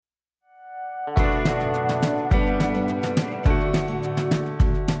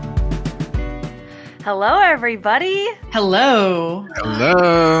Hello, everybody. Hello.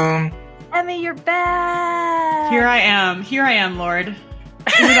 Hello. Emmy, you're back. Here I am, Lord. Here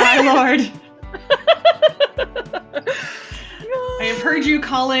I, Lord. I have heard you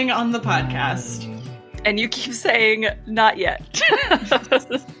calling on the podcast. And you keep saying, not yet.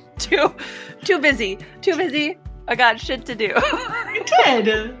 Too busy. I got shit to do. I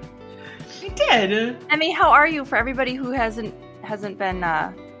did. Emmy, how are you? For everybody who hasn't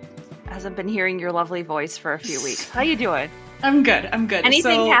been hearing your lovely voice for a few weeks. How you doing? I'm good.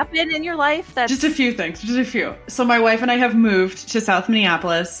 Anything happen in your life? That's just a few things. So my wife and I have moved to South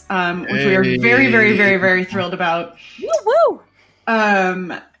Minneapolis, which we are very, very, very, very thrilled about. Woo!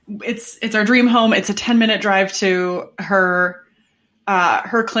 It's our dream home. It's a 10-minute drive to her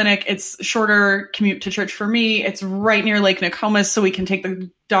clinic. It's shorter commute to church for me. It's right near Lake Nokomis, so we can take the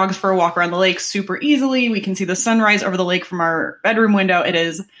dogs for a walk around the lake super easily. We can see the sunrise over the lake from our bedroom window. It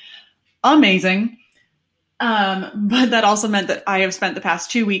is amazing. But that also meant that I have spent the past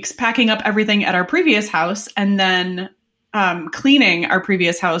 2 weeks packing up everything at our previous house and then cleaning our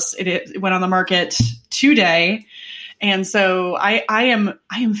previous house. It went on the market today. And so I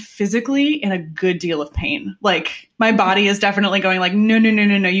am physically in a good deal of pain. Like my body is definitely going like, no,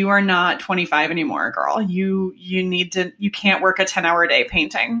 you are not 25 anymore, girl. You can't work a 10-hour day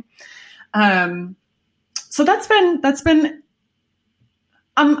painting. So that's been,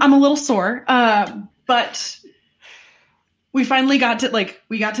 I'm a little sore. But we finally got to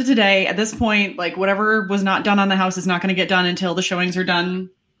today. At this point, like whatever was not done on the house is not going to get done until the showings are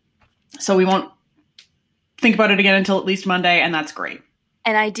done. So we won't think about it again until at least Monday, and that's great.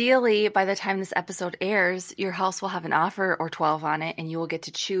 And ideally, by the time this episode airs, your house will have an offer or 12 on it, and you will get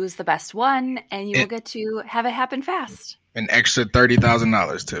to choose the best one, and you will get to have it happen fast. An extra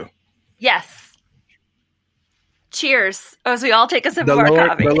 $30,000 too. Yes. Cheers. As we all take a sip of our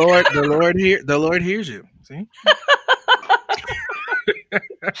coffee. The Lord hears you. See?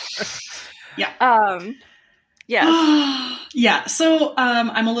 Yeah. Yes. Yeah. So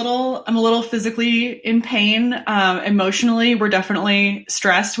I'm a little physically in pain. Emotionally, we're definitely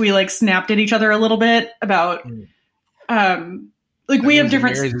stressed. We like snapped at each other a little bit about we have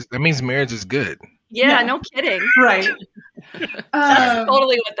different. That means marriage is good. Yeah. No kidding. Right. That's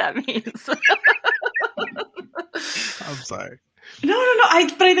totally what that means. I'm sorry. No.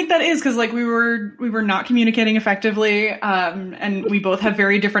 But I think that is because like we were not communicating effectively, and we both have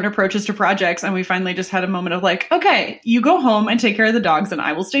very different approaches to projects, and we finally just had a moment of like, okay, you go home and take care of the dogs, and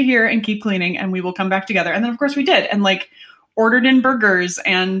I will stay here and keep cleaning, and we will come back together. And then of course we did, and like ordered in burgers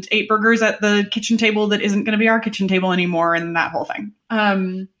and ate burgers at the kitchen table that isn't going to be our kitchen table anymore, and that whole thing.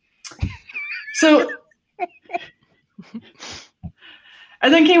 So.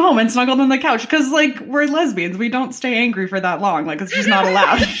 And then came home and snuggled on the couch because, like, we're lesbians. We don't stay angry for that long. Like, it's just not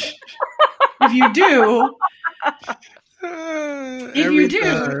allowed. If you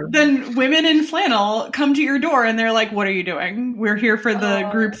do, then women in flannel come to your door and they're like, "What are you doing? We're here for the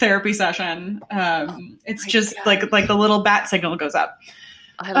group therapy session." It's just like the little bat signal goes up.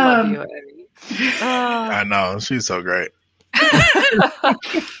 I love you, Eddie. I know, she's so great.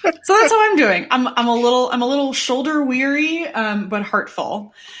 So that's how I'm doing. I'm a little shoulder weary, but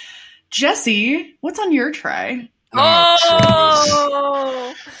heartful. Jesse, what's on your tray?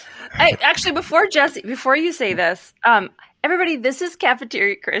 Actually, before you say this, everybody, this is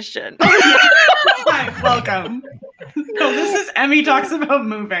Cafeteria Christian. Hi, welcome. No, this is Emmy Talks About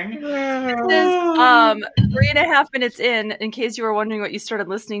Moving. This is 3.5 minutes in case you were wondering what you started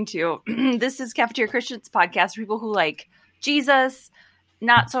listening to. This is Cafeteria Christian's podcast for people who like Jesus,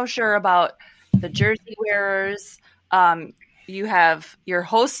 not so sure about the jersey wearers. You have your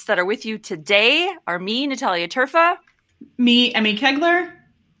hosts that are with you today are me, Natalia Turfa. Me, Emmy Kegler.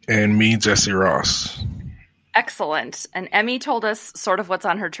 And me, Jesse Ross. Excellent. And Emmy told us sort of what's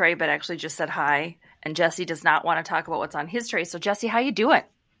on her tray, but actually just said hi. And Jesse does not want to talk about what's on his tray. So Jesse, how you doing?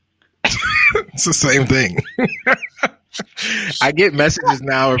 It's the same thing. I get messages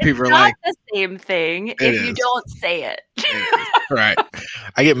now where people are like, the same thing if you don't say it. Right.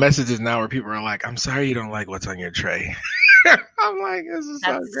 I get messages now where people are like, "I'm sorry you don't like what's on your tray." I'm like, this is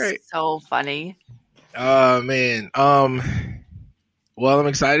so great. So funny. Oh man. Well, I'm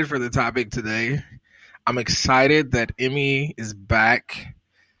excited for the topic today. I'm excited that Emmy is back.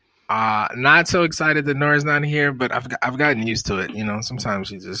 Not so excited that Nora's not here, but I've gotten used to it. You know, sometimes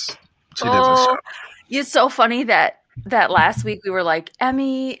she doesn't show. It's so funny that last week we were like,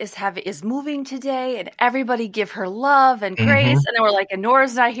 Emmy is moving today, and everybody give her love and grace, and then we're like, and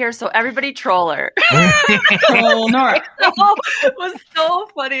Nora's not here, so everybody troll her. Troll Nora. It was so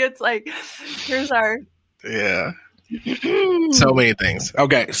funny. It's like, here's our so many things.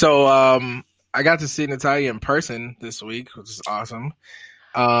 Okay, so I got to see Natalia in person this week, which is awesome.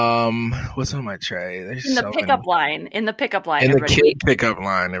 What's on my tray? There's in the so pickup many. line. In the pickup line, In the everybody. kid pickup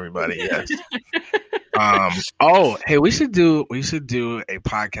line, everybody. Yes. Oh, hey, we should do a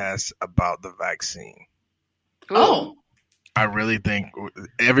podcast about the vaccine. Ooh. Oh, I really think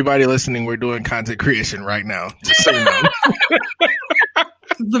everybody listening, we're doing content creation right now. Just so you know.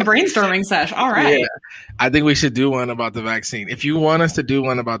 the brainstorming sesh. All right. Yeah, I think we should do one about the vaccine. If you want us to do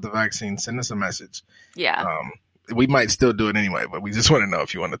one about the vaccine, send us a message. Yeah. We might still do it anyway, but we just want to know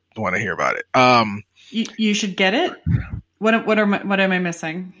if you want to hear about it. You should get it. What am I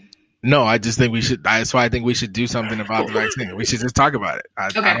missing? No, I just think we should. That's why I think we should do something about the vaccine. We should just talk about it.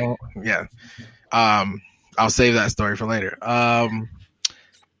 Okay. I'll save that story for later.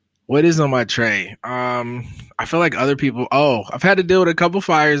 What is on my tray? I feel like other people. Oh, I've had to deal with a couple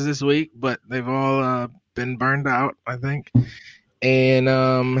fires this week, but they've all been burned out, I think.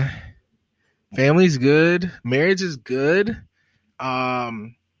 And family's good. Marriage is good.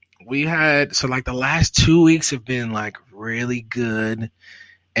 We had like the last 2 weeks have been like really good.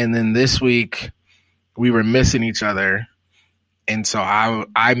 And then this week we were missing each other. And so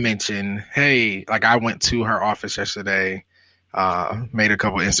I mentioned, hey, like I went to her office yesterday, made a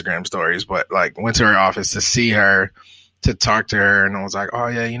couple Instagram stories, but like went to her office to see her, to talk to her. And I was like, oh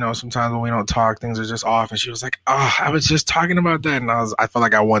yeah, sometimes when we don't talk, things are just off. And she was like, oh, I was just talking about that. And I felt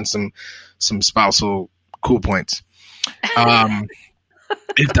like I won some spousal cool points.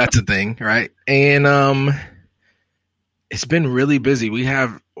 If that's a thing, right? And it's been really busy.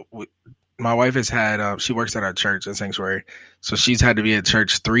 My wife has had, she works at our church in Sanctuary. So she's had to be at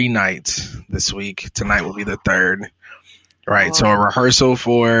church 3 nights this week. Tonight will be the 3rd, right? Oh. So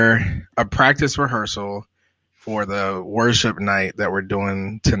a practice rehearsal for the worship night that we're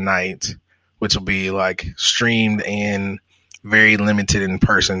doing tonight, which will be like streamed and very limited in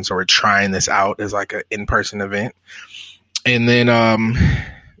person. So we're trying this out as like an in-person event. And then,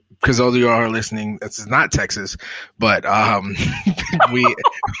 because those of you all are listening, this is not Texas, but we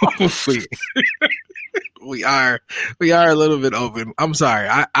are a little bit open. I'm sorry,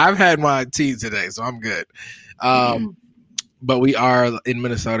 I've had my tea today, so I'm good. But we are in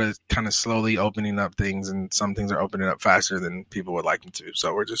Minnesota, kind of slowly opening up things, and some things are opening up faster than people would like them to.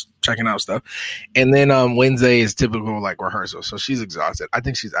 So we're just checking out stuff. And then Wednesday is typical like rehearsal, so she's exhausted. I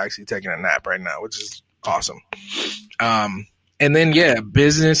think she's actually taking a nap right now, which is awesome. And then,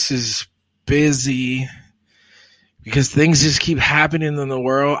 business is busy because things just keep happening in the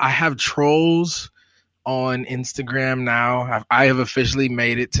world. I have trolls on Instagram now. I have officially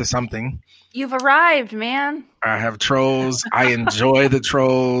made it to something. You've arrived, man. I have trolls. I enjoy the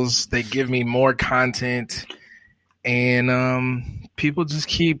trolls. They give me more content. And people just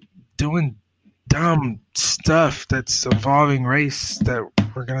keep doing dumb stuff that's evolving race that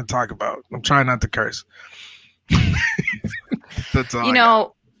we're going to talk about. I'm trying not to curse. That's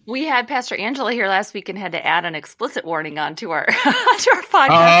all. We had Pastor Angela here last week and had to add an explicit warning onto our podcast.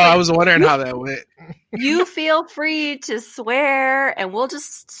 I was wondering how that went. You feel free to swear, and we'll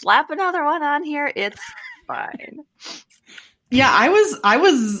just slap another one on here. It's fine. Yeah, I was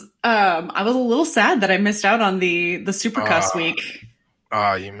a little sad that I missed out on the super cuss week.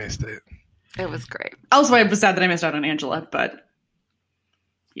 Oh, you missed it. It was great. Also, I was sad that I missed out on Angela, but.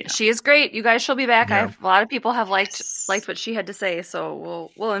 Yeah. She is great. You guys, she'll be back. Yeah. A lot of people have liked what she had to say, so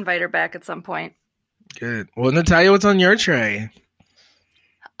we'll invite her back at some point. Good. Well, Natalia, what's on your tray?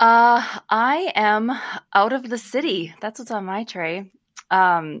 I am out of the city. That's what's on my tray.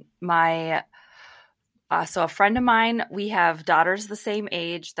 So a friend of mine, we have daughters the same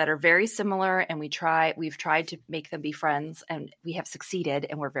age that are very similar, and we've tried to make them be friends, and we have succeeded,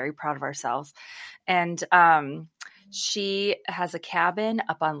 and we're very proud of ourselves. And she has a cabin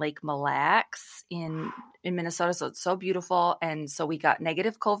up on Lake Mille Lacs in Minnesota. So it's so beautiful. And so we got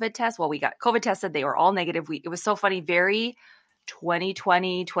negative COVID tests. Well, we got COVID tested. They were all negative. It was so funny. Very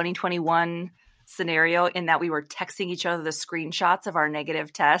 2020, 2021 scenario in that we were texting each other the screenshots of our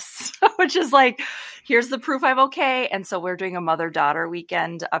negative tests, which is like, here's the proof I'm okay. And so we're doing a mother-daughter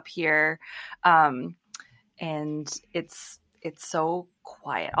weekend up here. And it's so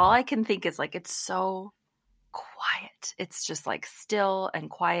quiet. All I can think is like, it's so quiet. It's just like still and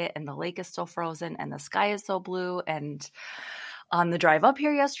quiet, and the lake is still frozen, and the sky is so blue. And on the drive up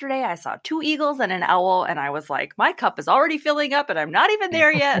here yesterday, I saw 2 eagles and an owl, and I was like, my cup is already filling up and I'm not even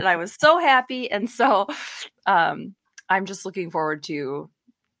there yet. And I was so happy. And so I'm just looking forward to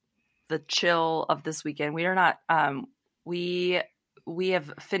the chill of this weekend. We are not we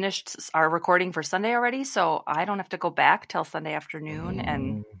have finished our recording for Sunday already, so I don't have to go back till Sunday afternoon.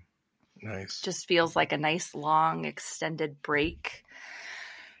 And nice. Just feels like a nice, long, extended break.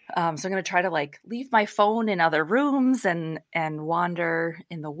 So I'm going to try to like leave my phone in other rooms and wander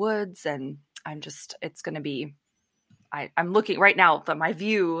in the woods. And it's going to be, I'm looking right now, but my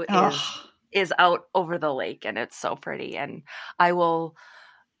view is out over the lake, and it's so pretty. And I will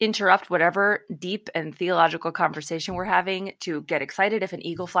interrupt whatever deep and theological conversation we're having to get excited. If an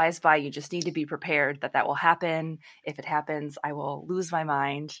eagle flies by, you just need to be prepared that will happen. If it happens, I will lose my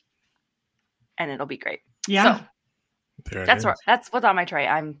mind, and it'll be great. Yeah. So that's what's on my tray.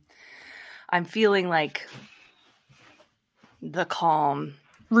 I'm feeling like the calm.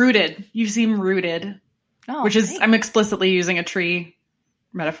 Rooted. You seem rooted. Oh, which is, I'm explicitly using a tree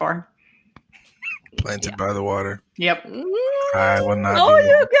metaphor. Planted by the water. Yep. I will not. Oh,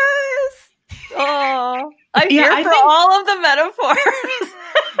 you guys. Oh, I'm here for all of the metaphors.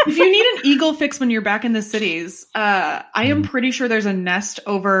 If you need an eagle fix when you're back in the cities, I am pretty sure there's a nest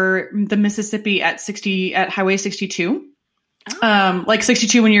over the Mississippi at Highway 62. Oh. Like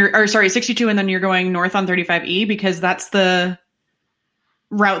 62 62 and then you're going north on 35E, because that's the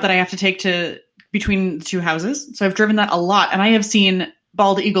route that I have to take between the two houses. So I've driven that a lot, and I have seen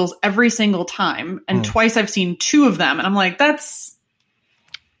bald eagles every single time, and twice I've seen two of them, and I'm like, that's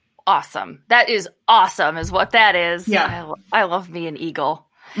awesome. That is awesome is what that is. Yeah. I love me an eagle.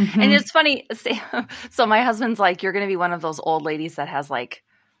 Mm-hmm. And it's funny. So my husband's like, you're going to be one of those old ladies that has like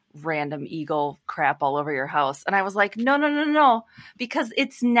random eagle crap all over your house. And I was like, no, because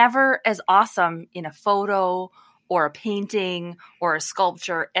it's never as awesome in a photo or a painting or a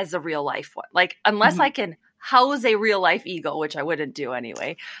sculpture as a real life one. Like, unless I can house a real life eagle, which I wouldn't do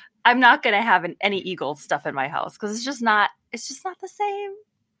anyway, I'm not going to have any eagle stuff in my house, because it's just not the same.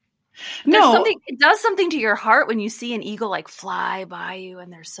 It does something to your heart when you see an eagle like fly by you,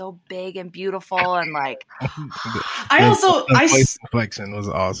 and they're so big and beautiful, and like. The inflection was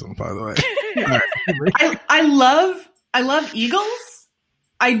awesome, by the way. I love eagles.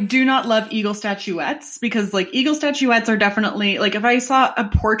 I do not love eagle statuettes, because like eagle statuettes are definitely like, if I saw a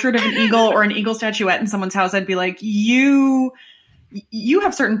portrait of an eagle or an eagle statuette in someone's house, I'd be like, you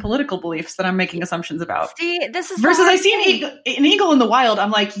have certain political beliefs that I'm making assumptions about. See, this is versus I see an eagle in the wild. I'm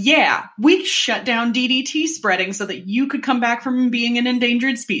like, yeah, we shut down DDT spreading so that you could come back from being an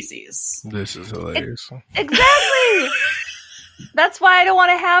endangered species. This is hilarious. Exactly. That's why I don't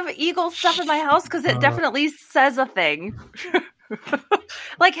want to have eagle stuff in my house, because it definitely says a thing.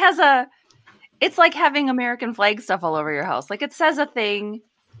 Like it's like having American flag stuff all over your house. Like, it says a thing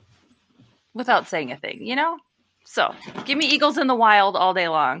without saying a thing, you know? So give me eagles in the wild all day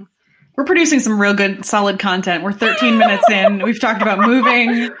long. We're producing some real good, solid content. We're 13 minutes in. We've talked about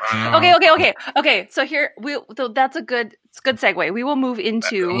moving. Okay. So here that's a good segue. We will move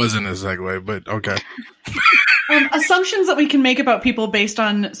into. It wasn't a segue, but okay. Assumptions that we can make about people based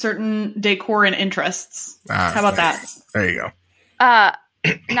on certain decor and interests. How about that? There you go.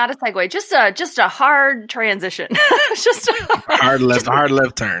 Not a segue, just a hard transition. Just a hard left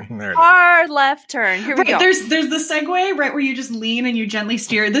turn. Hard left turn. Here we go. There's the segue, right, where you just lean and you gently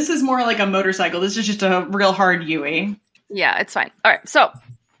steer. This is more like a motorcycle. This is just a real hard UE. Yeah, it's fine. All right, so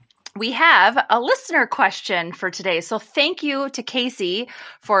we have a listener question for today. So thank you to Casey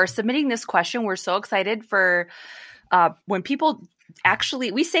for submitting this question. We're so excited for when people.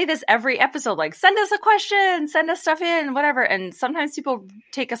 Actually, we say this every episode, like, send us a question, send us stuff in, whatever. And sometimes people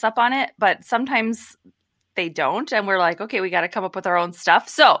take us up on it, but sometimes they don't. And we're like, okay, we got to come up with our own stuff.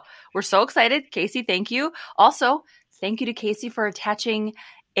 So we're so excited. Casey, thank you. Also, thank you to Casey for attaching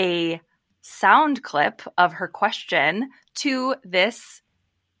a sound clip of her question to this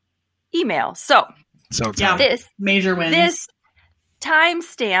email. So yeah, this major wins. This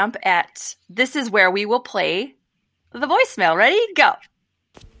timestamp this is where we will play the voicemail. Ready? Go.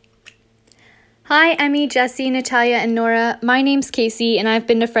 Hi, Emmy, Jesse, Natalia, and Nora. My name's Casey, and I've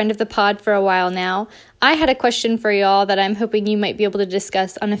been a friend of the pod for a while now. I had a question for y'all that I'm hoping you might be able to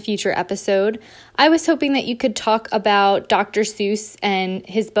discuss on a future episode. I was hoping that you could talk about Dr. Seuss and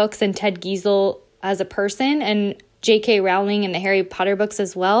his books and Ted Giesel as a person, and J.K. Rowling and the Harry Potter books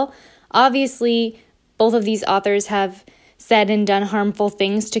as well. Obviously, both of these authors have said and done harmful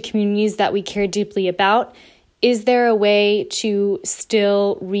things to communities that we care deeply about. Is there a way to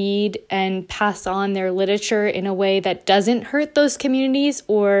still read and pass on their literature in a way that doesn't hurt those communities,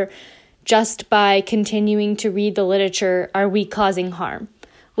 or just by continuing to read the literature, are we causing harm?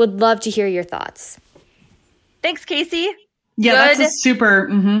 Would love to hear your thoughts. Thanks, Casey. Yeah, good. That's a super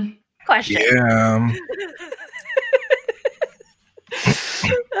question. Yeah.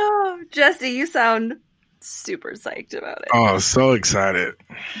 Oh, Jesse, you sound super psyched about it. Oh, so excited.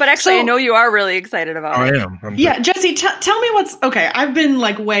 But actually, I know you are really excited about it. I am. Jesse, tell me what's... Okay, I've been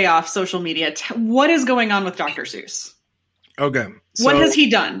like way off social media. What is going on with Dr. Seuss? Okay. What has he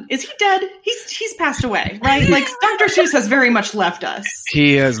done? Is he dead? He's passed away, right? Like Dr. Seuss has very much left us.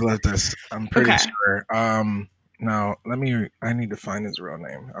 He has left us. I'm pretty sure. Now I need to find his real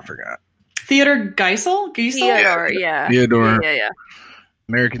name. I forgot. Theodore Geisel? Theodore, yeah. Theodore. Yeah.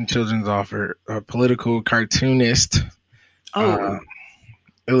 American children's author, political cartoonist,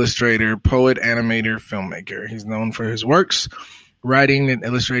 illustrator, poet, animator, filmmaker. He's known for his works, writing and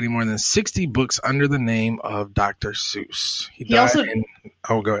illustrating more than 60 books under the name of Dr. Seuss. He also go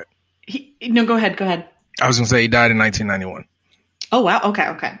ahead. Go ahead. I was going to say he died in 1991. Oh, wow.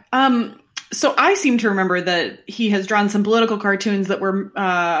 Okay. So I seem to remember that he has drawn some political cartoons that were,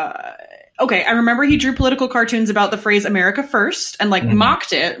 I remember he drew political cartoons about the phrase America First and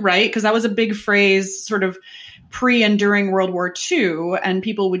mocked it, right? Because that was a big phrase sort of pre and during World War II. And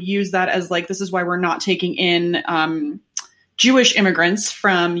people would use that as this is why we're not taking in Jewish immigrants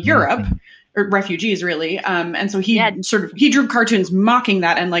from Europe, or refugees really. And so he drew cartoons mocking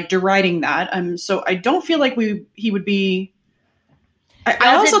that and deriding that. So I don't feel like he would be,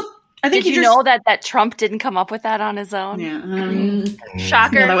 Did you know that Trump didn't come up with that on his own? Yeah.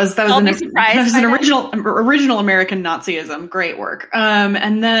 Shocker. Yeah, that was an original American Nazism. Great work.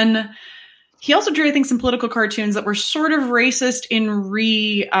 And then he also drew, I think, some political cartoons that were sort of racist in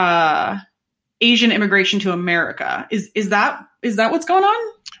Asian immigration to America. Is that what's going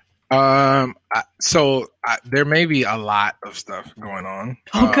on? There may be a lot of stuff going on.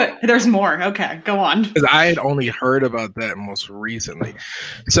 Okay, there's more. Okay, go on. Because I had only heard about that most recently.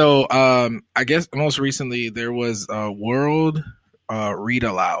 So I guess most recently there was a World Read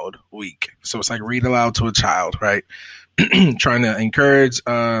Aloud Week. So it's like read aloud to a child, right? Trying to encourage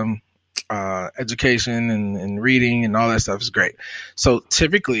education and reading and all that stuff is great. So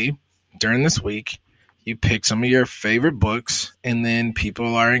typically during this week, you pick some of your favorite books and then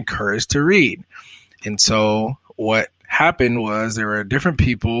people are encouraged to read. And so what happened was there were different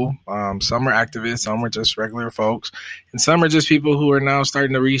people. Some are activists, some are just regular folks, and some are just people who are now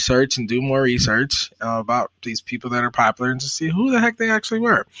starting to research and do more research about these people that are popular and to see who the heck they actually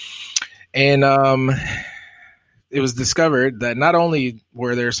were. And it was discovered that not only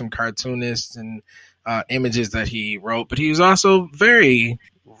were there some cartoonists and images that he wrote, but he was also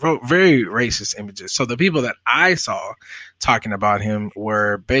wrote very racist images. So the people that I saw talking about him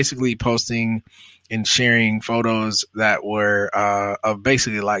were basically posting and sharing photos that were of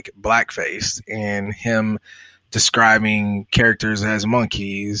basically blackface and him describing characters as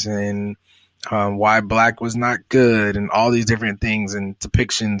monkeys and why black was not good and all these different things and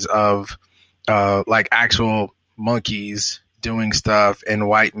depictions of actual monkeys doing stuff and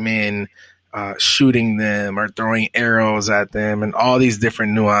white men shooting them or throwing arrows at them and all these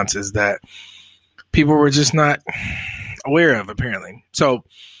different nuances that people were just not aware of, apparently. So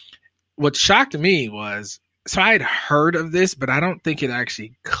what shocked me was, so I had heard of this, but I don't think it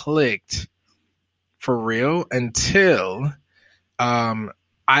actually clicked for real until I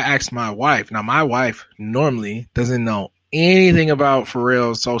asked my wife. Now, my wife normally doesn't know anything about for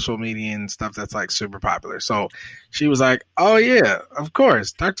real social media and stuff that's super popular. So she was like, oh yeah, of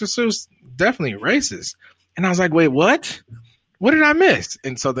course, Dr. Seuss definitely racist. And I was like, wait, what did I miss?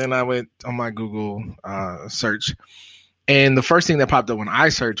 And so then I went on my Google search, and the first thing that popped up when I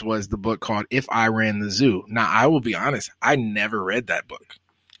searched was the book called If I Ran the Zoo. Now, I will be honest, I never read that book.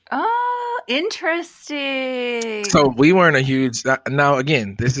 Oh, interesting. So we weren't a huge, now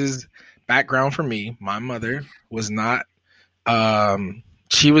again, this is background for me. My mother was not,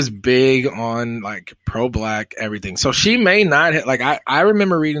 she was big on pro-black everything. So she may not have, I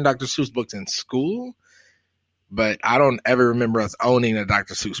remember reading Dr. Seuss books in school, but I don't ever remember us owning a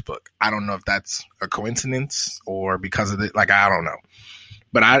Dr. Seuss book. I don't know if that's a coincidence or because of it. I don't know.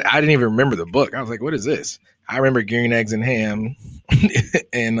 But I didn't even remember the book. I was like, what is this? I remember Green Eggs and Ham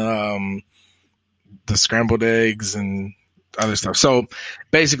and the scrambled eggs and other stuff. So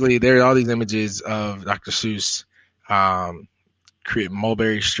basically, there are all these images of Dr. Seuss, create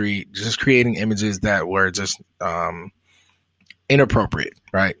Mulberry Street, just creating images that were just inappropriate,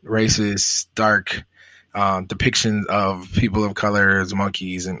 right? Racist, dark depictions of people of color as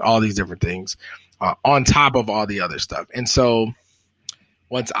monkeys and all these different things on top of all the other stuff. And so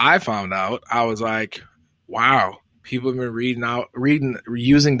once I found out, I was like, wow, people have been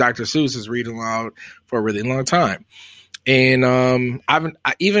using Dr. Seuss as reading aloud for a really long time. And I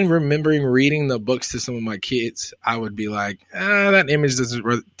even remembering reading the books to some of my kids, I would be like, that image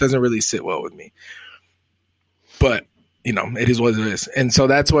doesn't really sit well with me. But, it is what it is. And so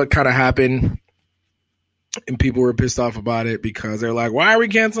that's what kind of happened. And people were pissed off about it because they're like, why are we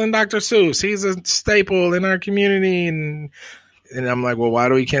canceling Dr. Seuss? He's a staple in our community. And I'm like, well, why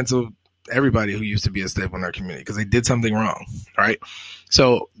do we cancel everybody who used to be a staple in our community because they did something wrong, right?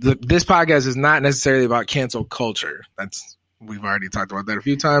 So this podcast is not necessarily about cancel culture. We've already talked about that a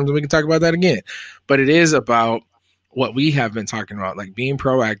few times, and we can talk about that again. But it is about what we have been talking about, like being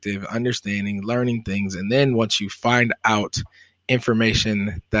proactive, understanding, learning things. And then once you find out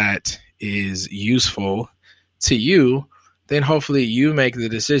information that is useful to you, then hopefully you make the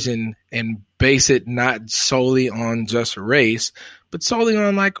decision and base it not solely on just race, but solely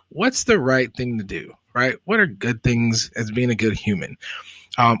on like, what's the right thing to do, right? What are good things as being a good human?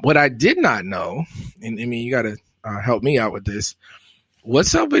 What I did not know, and I mean, you got to help me out with this.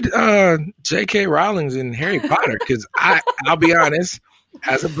 What's up with J.K. Rowling and Harry Potter? Because I'll be honest,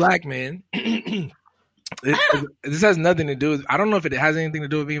 as a black man, this has nothing to do with, I don't know if it has anything to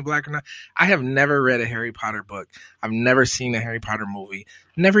do with being black or not. I have never read a Harry Potter book. I've never seen a Harry Potter movie,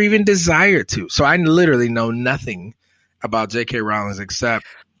 never even desired to. So I literally know nothing about J.K. Rowling except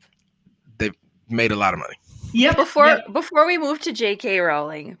they've made a lot of money. Yep. Before we move to J.K.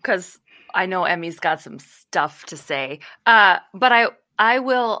 Rowling, because I know Emmy's got some stuff to say, but I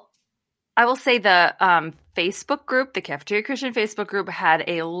will say the Facebook group, the Cafeteria Christian Facebook group, had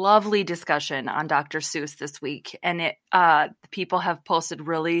a lovely discussion on Dr. Seuss this week, and people have posted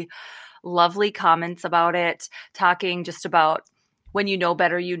really lovely comments about it, talking just about when you know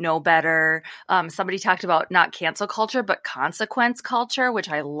better, you know better. Somebody talked about not cancel culture, but consequence culture, which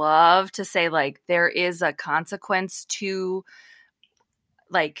I love to say, like, there is a consequence to,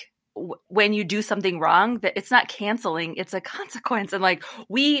 like, when you do something wrong, that it's not canceling, it's a consequence. And like,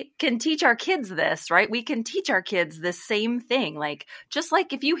 we can teach our kids this, right? We can teach our kids this same thing. Like, just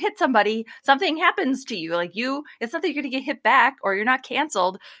like if you hit somebody, something happens to you, like it's not that you're going to get hit back or you're not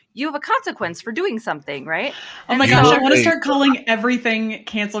canceled. You have a consequence for doing something, right? Oh my gosh, I want to start calling everything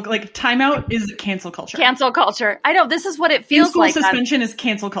cancel. Like, timeout is cancel culture. Cancel culture. I know, this is what it feels like. Suspension is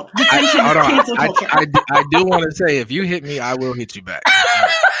cancel culture. Detention is cancel culture. I do want to say, if you hit me, I will hit you back.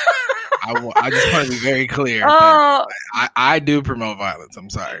 I just want to be very clear. Oh. I do promote violence. I'm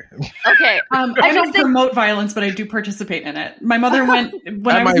sorry. Okay. I don't promote violence, but I do participate in it. My mother went,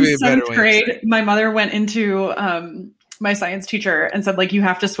 when I was in 7th grade, my mother went into my science teacher and said, like, you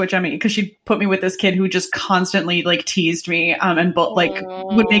have to switch Emmy, because she put me with this kid who just constantly like teased me and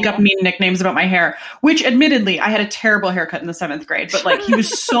would make up mean nicknames about my hair, which admittedly I had a terrible haircut in the 7th grade, but like he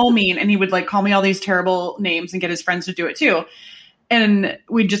was so mean, and he would like call me all these terrible names and get his friends to do it too. And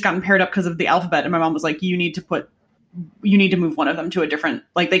we'd just gotten paired up because of the alphabet. And my mom was like, you need to move one of them to a different,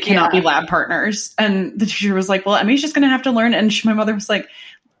 like, they cannot be lab partners. And the teacher was like, well, Emmy's just going to have to learn. And my mother was like,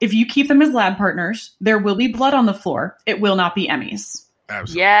 if you keep them as lab partners, there will be blood on the floor. It will not be Emmy's.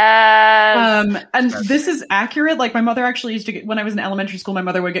 Absolutely. Yes. And this is accurate. Like, my mother actually used to get, when I was in elementary school, my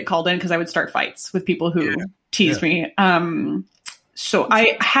mother would get called in because I would start fights with people who teased me. So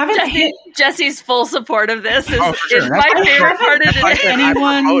I haven't hit Jesse's full support of this. Is for sure. My favorite part of it.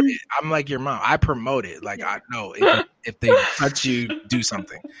 Anyone? I'm like your mom. I promote it. Like, I know if they touch you, do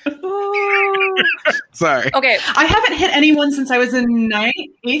something. Sorry. Okay. I haven't hit anyone since I was in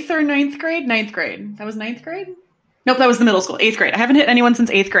 8th or 9th grade. 9th grade. That was 9th grade? Nope, that was the middle school. 8th grade. I haven't hit anyone since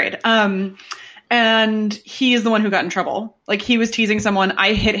 8th grade. And he is the one who got in trouble. Like, he was teasing someone.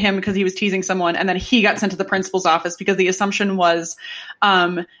 I hit him because he was teasing someone. And then he got sent to the principal's office because the assumption was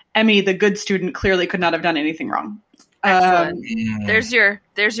Emmy, the good student, clearly could not have done anything wrong. There's your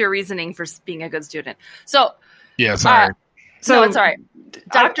reasoning for being a good student. So, yeah, sorry. No, it's all right.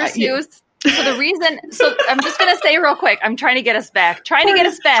 Dr. Seuss. So the reason, I'm just going to say real quick, I'm trying to get us back.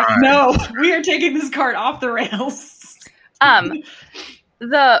 No, we are taking this card off the rails.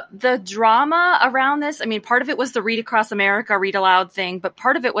 The drama around this, I mean, part of it was the Read Across America, Read Aloud thing, but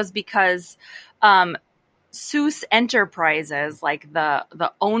part of it was because Seuss Enterprises, like the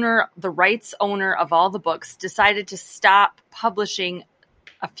rights owner of all the books, decided to stop publishing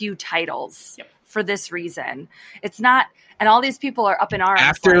a few titles for this reason. It's not, and all these people are up in arms.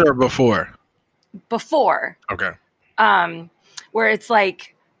 After or before? Before. Okay. Where it's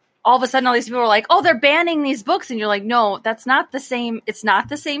like, all of a sudden, all these people are like, "Oh, they're banning these books," and you're like, "No, that's not the same. It's not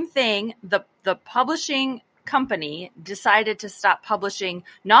the same thing." The publishing company decided to stop publishing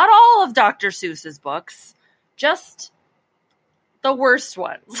not all of Dr. Seuss's books, just the worst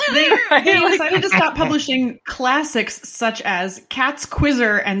ones. They decided to stop publishing classics such as Cat's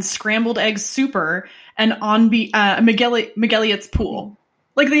Quizzer and Scrambled Egg Super and McElligot's Pool.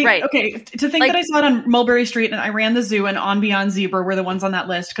 Like, to think that I saw it on Mulberry Street and I ran the zoo and On Beyond Zebra were the ones on that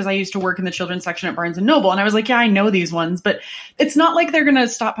list because I used to work in the children's section at Barnes & Noble. And I was like, yeah, I know these ones, but it's not like they're going to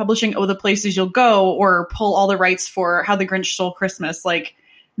stop publishing Oh, the Places You'll Go or pull all the rights for How the Grinch Stole Christmas. Like,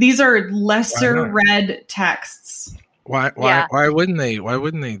 these are lesser read texts. Why wouldn't they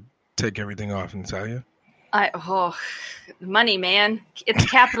take everything off, Natalia? Money, man. It's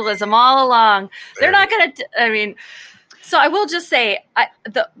capitalism all along. They're not going to, so I will just say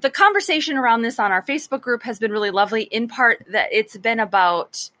the conversation around this on our Facebook group has been really lovely, in part that it's been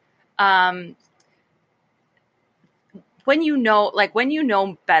about when you know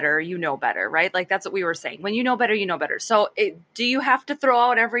better, you know better, right? Like that's what we were saying. When you know better, you know better. So do you have to throw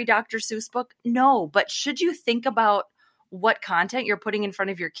out every Dr. Seuss book? No, but should you think about what content you're putting in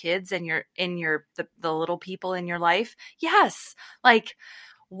front of your kids and the little people in your life? Yes. Like,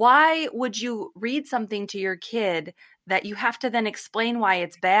 why would you read something to your kid that you have to then explain why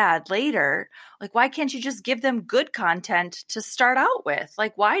it's bad later? Like, why can't you just give them good content to start out with?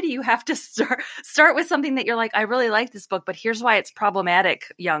 Like, why do you have to start with something that you're like, I really like this book, but here's why it's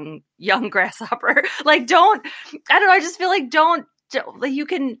problematic, young grasshopper. Like, I just feel like you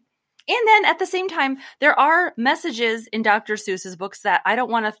can. And then at the same time, there are messages in Dr. Seuss's books that I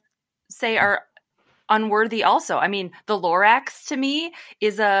don't want to say are unworthy also. I mean, The Lorax to me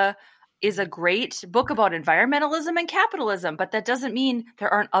is a great book about environmentalism and capitalism, but that doesn't mean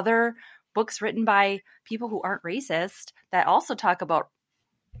there aren't other books written by people who aren't racist that also talk about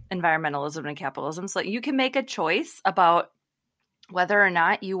environmentalism and capitalism. So you can make a choice about whether or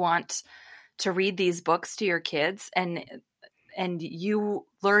not you want to read these books to your kids and you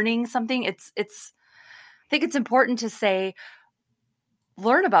learning something. I think it's important to say,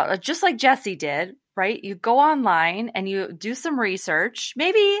 learn about it, just like Jesse did, right? You go online and you do some research,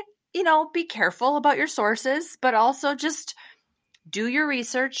 maybe, be careful about your sources, but also just do your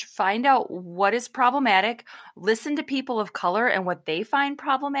research, find out what is problematic, listen to people of color and what they find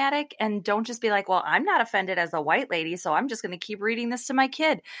problematic, and don't just be like, well, I'm not offended as a white lady, so I'm just going to keep reading this to my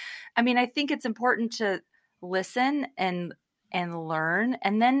kid. I think it's important to listen and learn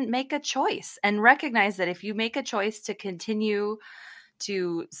and then make a choice and recognize that if you make a choice to continue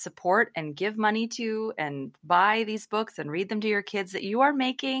to support and give money to and buy these books and read them to your kids, that you are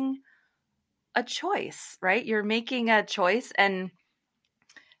making a choice, right? You're making a choice and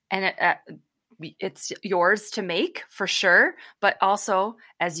it's yours to make for sure. But also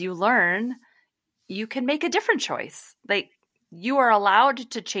as you learn, you can make a different choice. Like, you are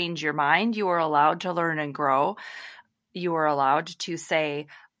allowed to change your mind. You are allowed to learn and grow. You are allowed to say,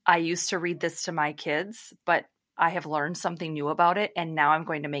 I used to read this to my kids, but I have learned something new about it, and now I'm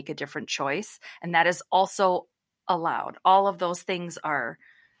going to make a different choice. And that is also allowed. All of those things are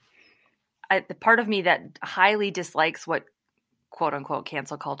the part of me that highly dislikes what quote unquote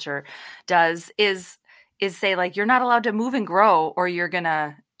cancel culture does is say, like, you're not allowed to move and grow, or we're going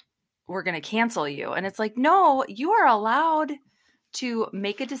to cancel you. And it's like, no, you are allowed to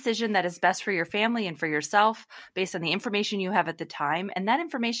make a decision that is best for your family and for yourself based on the information you have at the time. And that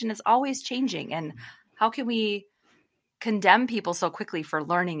information is always changing. And how can we condemn people so quickly for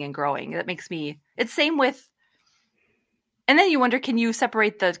learning and growing? That makes me, it's same with, and then you wonder, can you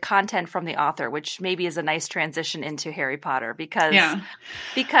separate the content from the author, which maybe is a nice transition into Harry Potter because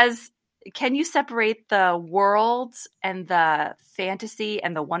can you separate the world and the fantasy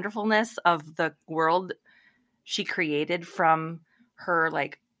and the wonderfulness of the world she created from her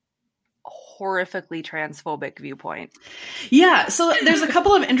like horrifically transphobic viewpoint? Yeah. So there's a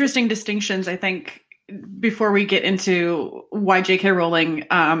couple of interesting distinctions, I think, before we get into why J.K. Rowling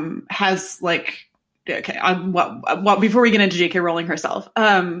has like, before we get into J.K. Rowling herself.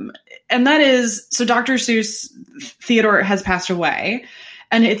 And that is, so Dr. Seuss, Theodore has passed away,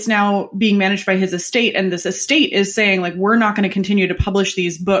 and it's now being managed by his estate. And this estate is saying, like, we're not going to continue to publish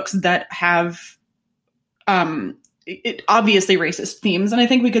these books that have obviously racist themes. And I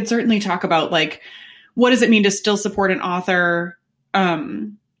think we could certainly talk about, like, what does it mean to still support an author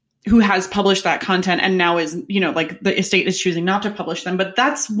who has published that content and now is, like, the estate is choosing not to publish them. But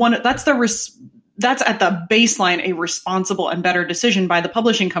that's at the baseline a responsible and better decision by the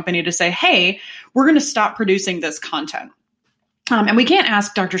publishing company to say, hey, we're going to stop producing this content. And we can't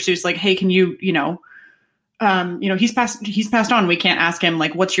ask Dr. Seuss, like, hey, can you, he's passed on. We can't ask him,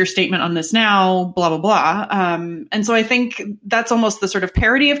 like, what's your statement on this now? Blah, blah, blah. And so I think that's almost the sort of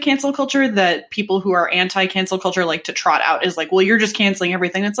parody of cancel culture that people who are anti-cancel culture like to trot out, is like, well, you're just canceling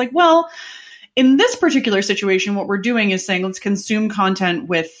everything. It's like, well, in this particular situation, what we're doing is saying, let's consume content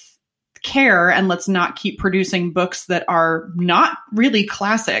with care and let's not keep producing books that are not really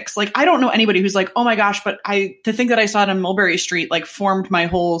classics. Like, I don't know anybody who's like, oh my gosh, but to think that I saw it on Mulberry Street, like, formed my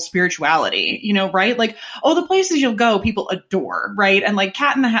whole spirituality, right? Like, oh, the places you'll go, people adore, right? And like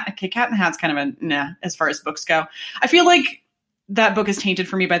Cat in the Hat, okay, Cat in the Hat's kind of a nah as far as books go. I feel like that book is tainted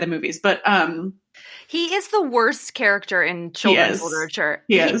for me by the movies, but He is the worst character in children's literature.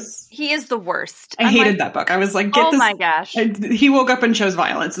 He is. He is the worst. I hated that book. I was like, get this. Oh my gosh. He woke up and chose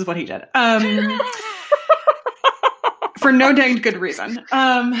violence is what he did. For no dang good reason.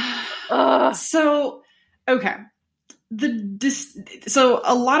 So, okay. So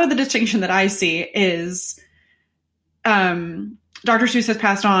a lot of the distinction that I see is, Dr. Seuss has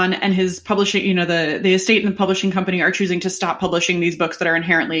passed on, and his publishing, the estate and the publishing company are choosing to stop publishing these books that are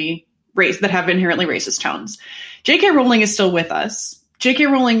inherently racist tones. J.K. Rowling is still with us. J.K.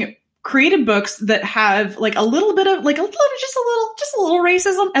 Rowling created books that have like a little bit of just a little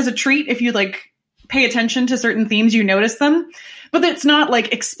racism as a treat. If you like pay attention to certain themes, you notice them, but it's not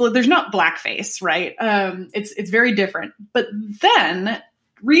like there's not blackface, right? It's very different. But then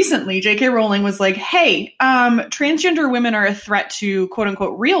recently, J.K. Rowling was like, hey, transgender women are a threat to quote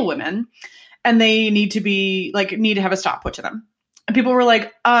unquote real women, and they need to have a stop put to them. And people were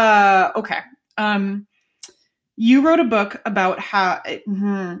like, okay. You wrote a book about how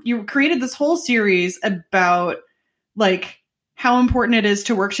you created this whole series about like how important it is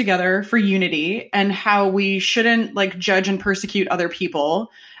to work together for unity, and how we shouldn't like judge and persecute other people,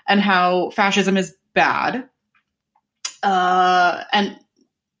 and how fascism is bad.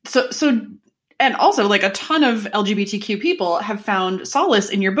 And also like a ton of LGBTQ people have found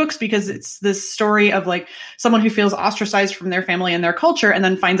solace in your books, because it's this story of like someone who feels ostracized from their family and their culture, and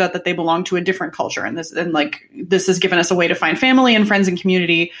then finds out that they belong to a different culture. And this has given us a way to find family and friends and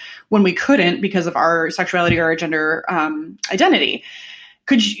community when we couldn't because of our sexuality or our gender identity.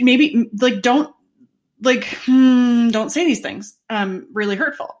 Could you maybe don't say these things, really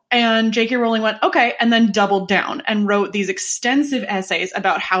hurtful. And J.K. Rowling went, okay, and then doubled down and wrote these extensive essays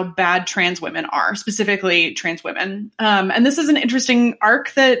about how bad trans women are, specifically trans women. And this is an interesting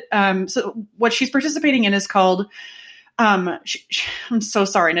arc that, so what she's participating in is called, I'm so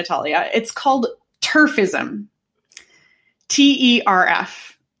sorry, Natalia. It's called TERFism.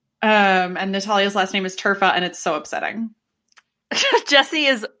 TERF. And Natalia's last name is Terfa, and it's so upsetting. Jesse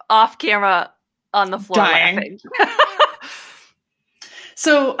is off camera on the floor dying. Laughing.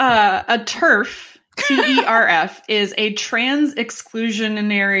 So a TERF, TERF, is a trans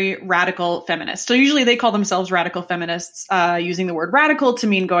exclusionary radical feminist. So usually they call themselves radical feminists, using the word radical to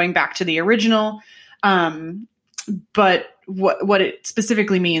mean going back to the original. But what it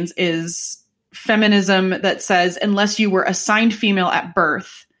specifically means is feminism that says unless you were assigned female at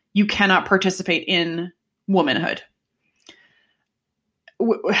birth, you cannot participate in womanhood.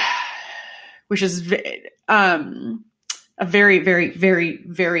 Which is a very, very, very,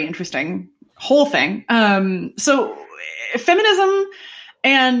 very interesting whole thing. So feminism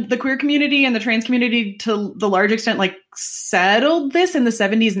and the queer community and the trans community to the large extent, like settled this in the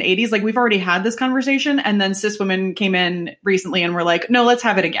 70s and 80s. Like we've already had this conversation. And then cis women came in recently and were like, no, let's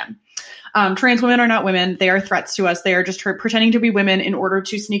have it again. Trans women are not women. They are threats to us. They are just pretending to be women in order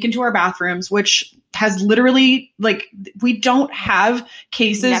to sneak into our bathrooms, which has literally, like, we don't have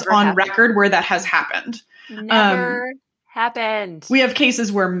cases on record where that has happened. Never happened. We have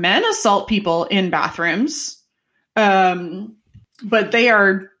cases where men assault people in bathrooms, but they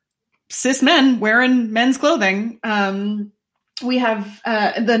are cis men wearing men's clothing. We have,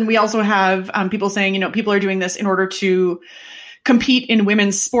 then we also have people saying, people are doing this in order to compete in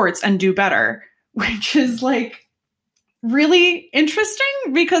women's sports and do better, which is like really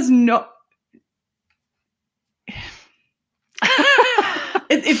interesting because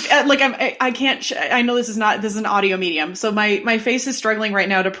I can't, I know this is an audio medium. So my face is struggling right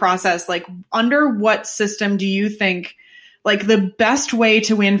now to process, like, under what system do you think, like, the best way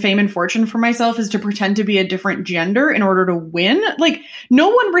to win fame and fortune for myself is to pretend to be a different gender in order to win? Like, no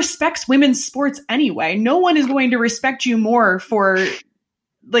one respects women's sports anyway. No one is going to respect you more for,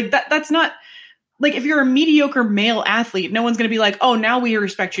 like, that's not, like, if you're a mediocre male athlete, no one's going to be like, oh, now we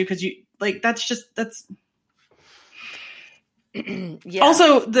respect you because you, like, that's yeah.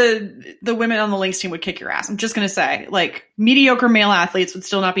 Also, the women on the Lynx team would kick your ass. I'm just going to say, like, mediocre male athletes would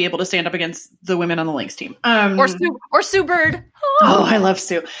still not be able to stand up against the women on the Lynx team. Or Sue Bird. Oh, I love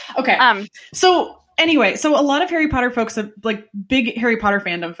Sue. Okay. So anyway, so a lot of Harry Potter folks, like big Harry Potter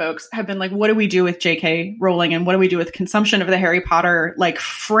fandom folks, have been like, what do we do with J.K. Rowling and what do we do with consumption of the Harry Potter, like,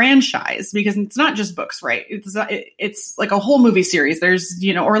 franchise? Because it's not just books, right? It's like a whole movie series. There's,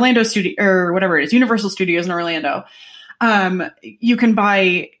 Orlando Studio, or whatever it is, Universal Studios in Orlando. You can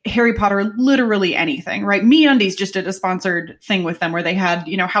buy Harry Potter literally anything, right? MeUndies just did a sponsored thing with them where they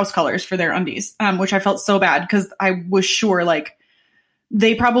had, house colors for their undies, which I felt so bad because I was sure, like,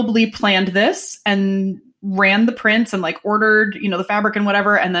 they probably planned this and ran the prints and, like, ordered, the fabric and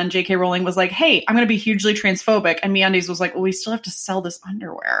whatever. And then J.K. Rowling was like, hey, I'm going to be hugely transphobic. And MeUndies was like, well, we still have to sell this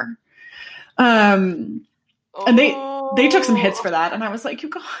underwear. And they took some hits for that, and I was like,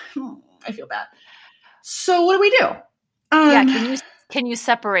 I feel bad. So what do we do? Can you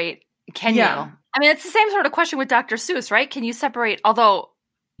separate? Can you? I mean, it's the same sort of question with Dr. Seuss, right? Can you separate? Although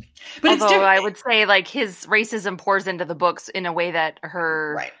I would say like his racism pours into the books in a way that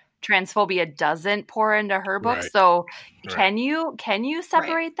her transphobia doesn't pour into her books. Right. So can you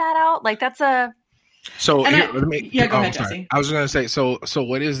separate that out? Like that's a. So go ahead, Jesse. I was going to say, so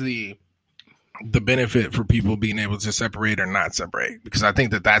what is the benefit for people being able to separate or not separate? Because I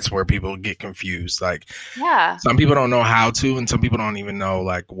think that's where people get confused. Like, some people don't know how to, and some people don't even know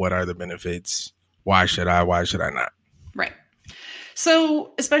like what are the benefits. Why should I not? Right.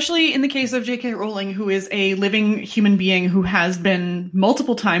 So, especially in the case of J.K. Rowling, who is a living human being who has been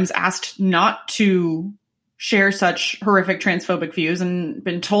multiple times asked not to share such horrific transphobic views and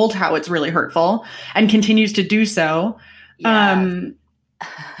been told how it's really hurtful and continues to do so.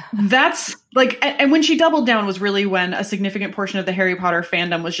 That's like, and when she doubled down was really when a significant portion of the Harry Potter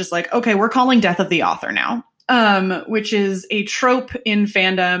fandom was just like, okay, we're calling death of the author now. Which is a trope in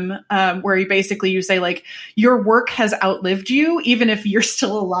fandom, where you say like, your work has outlived you, even if you're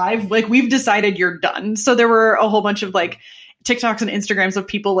still alive. Like, we've decided you're done. So there were a whole bunch of like TikToks and Instagrams of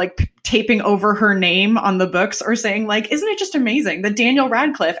people like taping over her name on the books or saying like, isn't it just amazing that Daniel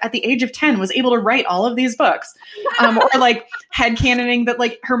Radcliffe at the age of 10 was able to write all of these books? Or like headcanoning that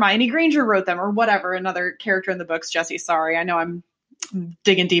like Hermione Granger wrote them or whatever, another character in the books. Jesse, sorry. I know I'm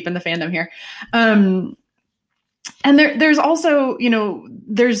digging deep in the fandom here. And there's also,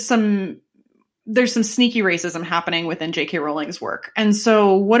 there's some sneaky racism happening within J.K. Rowling's work. And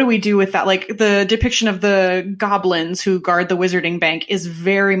so what do we do with that? Like the depiction of the goblins who guard the Wizarding Bank is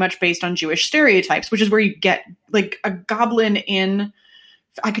very much based on Jewish stereotypes, which is where you get like a goblin in,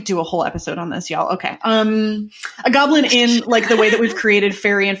 I could do a whole episode on this, y'all. Okay. A goblin in like the way that we've created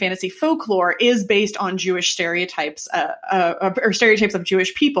fairy and fantasy folklore is based on Jewish stereotypes, or stereotypes of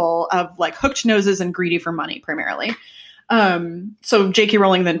Jewish people of like hooked noses and greedy for money primarily. So J.K.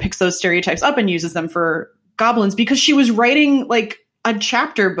 Rowling then picks those stereotypes up and uses them for goblins because she was writing like a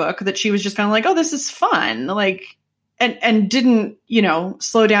chapter book that she was just kind of like, oh, this is fun. Like, and didn't,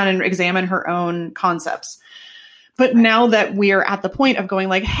 slow down and examine her own concepts. But now that we are at the point of going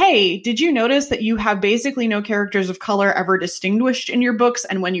like, hey, did you notice that you have basically no characters of color ever distinguished in your books?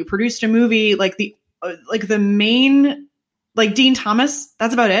 And when you produced a movie, like the main, like Dean Thomas,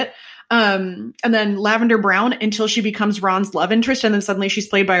 that's about it. And then Lavender Brown until she becomes Ron's love interest. And then suddenly she's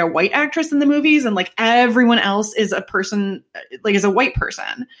played by a white actress in the movies. And like everyone else is a person, like is a white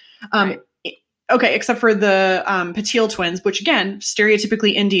person. Okay, except for the Patil twins, which again,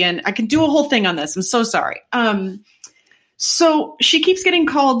 stereotypically Indian. I could do a whole thing on this. I'm so sorry. So she keeps getting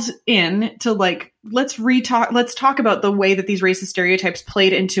called in to like, let's talk about the way that these racist stereotypes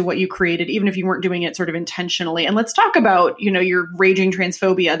played into what you created, even if you weren't doing it sort of intentionally. And let's talk about, your raging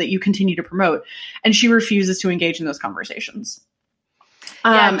transphobia that you continue to promote. And she refuses to engage in those conversations.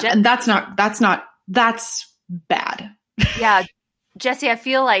 And that's bad. Yeah. Jesse, I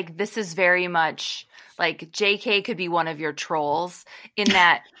feel like this is very much like JK could be one of your trolls in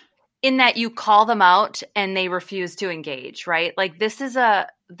that you call them out and they refuse to engage, right? Like this is a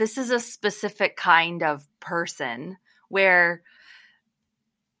specific kind of person where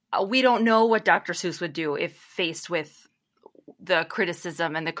we don't know what Dr. Seuss would do if faced with the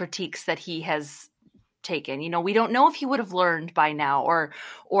criticism and the critiques that he has taken. We don't know if he would have learned by now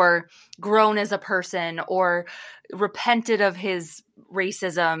or grown as a person or repented of his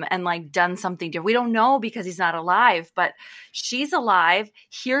racism and like done something different. We don't know because he's not alive, but she's alive,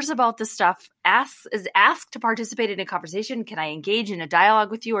 hears about the stuff, is asked to participate in a conversation. Can I engage in a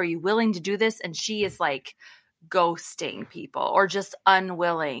dialogue with you? Are you willing to do this? And she is like ghosting people or just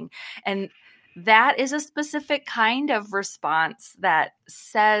unwilling. And that is a specific kind of response that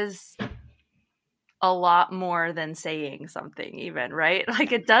says a lot more than saying something even, right?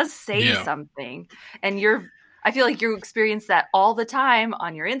 Like it does say something. And I feel like you experience that all the time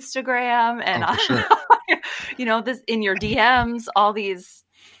on your Instagram and sure. This in your DMs, all these.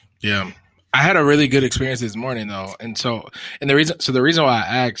 Yeah. I had a really good experience this morning though. And the reason why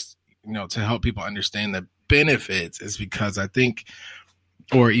I asked, to help people understand the benefits is because I think,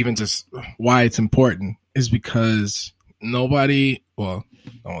 or even just why it's important is because I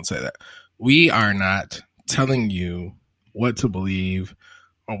won't say that. We are not telling you what to believe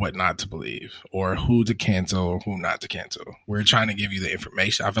or what not to believe or who to cancel or who not to cancel. We're trying to give you the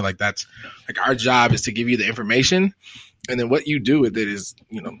information. I feel like that's like our job is to give you the information, and then what you do with it is,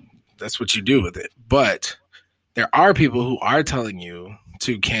 that's what you do with it. But there are people who are telling you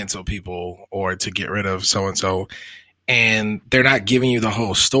to cancel people or to get rid of so-and-so, and they're not giving you the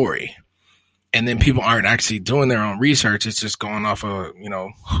whole story. and then people aren't actually doing their own research. It's just going off of,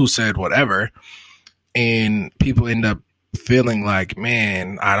 who said whatever. And people end up feeling like,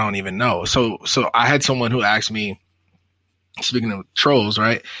 man, I don't even know. So I had someone who asked me, speaking of trolls,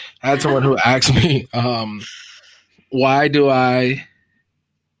 right? I had someone who asked me, why do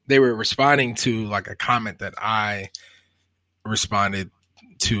they were responding to like a comment that I responded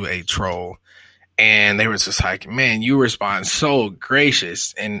to a troll. And they were just like, man, you respond so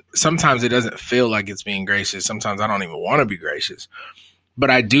gracious. And sometimes it doesn't feel like it's being gracious. Sometimes I don't even want to be gracious.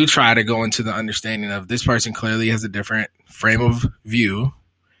 But I do try to go into the understanding of this person clearly has a different frame of view.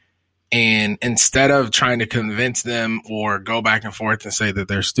 And instead of trying to convince them or go back and forth and say that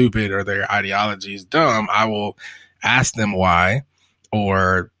they're stupid or their ideology is dumb, I will ask them why,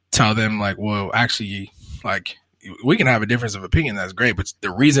 or tell them like, well, actually, like, we can have a difference of opinion. That's great. But the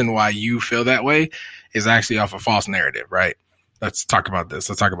reason why you feel that way is actually off a false narrative, right? Let's talk about this.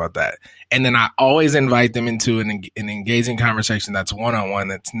 Let's talk about that. And then I always invite them into an engaging conversation that's one-on-one,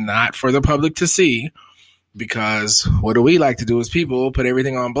 that's not for the public to see, because what do we like to do as people? Put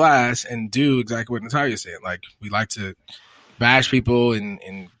everything on blast and do exactly what Natalia said. Like, we like to bash people and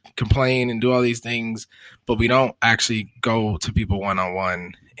complain and do all these things, but we don't actually go to people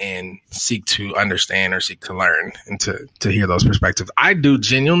one-on-one and seek to understand or seek to learn and to hear those perspectives. I do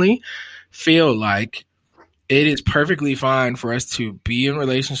genuinely feel like it is perfectly fine for us to be in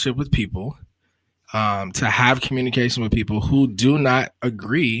relationship with people, to have communication with people who do not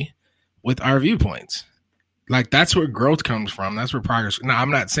agree with our viewpoints. Like, that's where growth comes from. That's where progress. Now,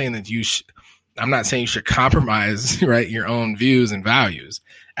 I'm not saying that you should compromise, right, your own views and values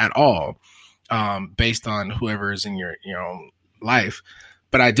at all, based on whoever is in your own life.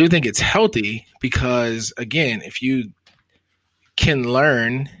 But I do think it's healthy because, again, if you can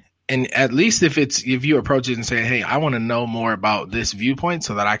learn, and at least if you approach it and say, hey, I want to know more about this viewpoint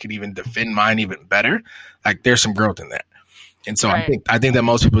so that I can even defend mine even better, like, there's some growth in that. And so right. I think that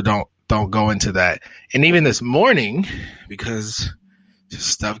most people don't go into that. And even this morning, because just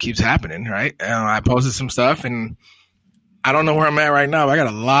stuff keeps happening, right? And I posted some stuff, and I don't know where I'm at right now, but I got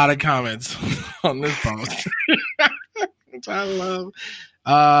a lot of comments on this post, which I love.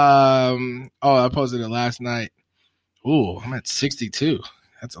 I posted it last night. Ooh, I'm at 62.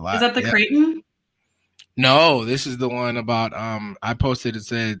 That's a lot. Is that the Creighton? No, this is the one about I posted, it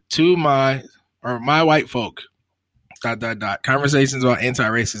said, to my white folk, ... Conversations about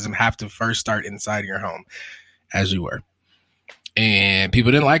anti-racism have to first start inside your home, as you were. And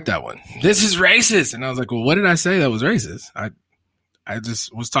people didn't like that one. This is racist. And I was like, well, what did I say that was racist? I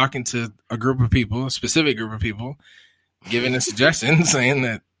just was talking to a group of people, a specific group of people, giving a suggestion saying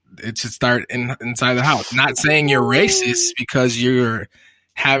that it should start inside the house. Not saying you're racist because you're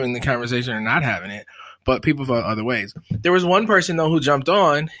having the conversation or not having it, but people felt other ways. There was one person, though, who jumped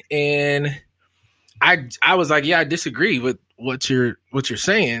on, and I was like, yeah, I disagree with what you're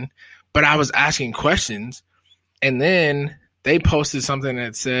saying, but I was asking questions, and then they posted something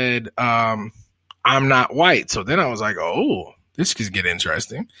that said, I'm not white. So then I was like, oh, this could get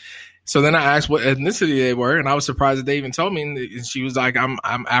interesting. So then I asked what ethnicity they were, and I was surprised that they even told me. And she was like, I'm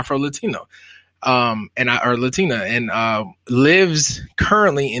Afro-Latino, or Latina, and lives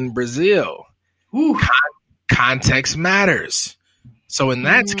currently in Brazil. Ooh. Context matters. So in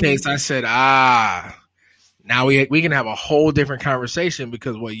that case, I said, now we can have a whole different conversation,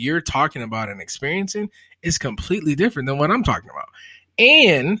 because what you're talking about and experiencing is completely different than what I'm talking about.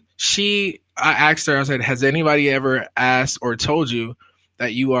 And I asked her, I said, has anybody ever asked or told you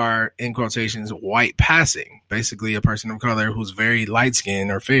that you are, in quotations, white passing, basically a person of color who's very light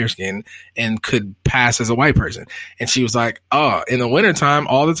skinned or fair skinned and could pass as a white person? And she was like, oh, in the wintertime,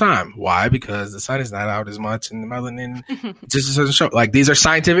 all the time. Why? Because the sun is not out as much and the melanin just doesn't show. Like, these are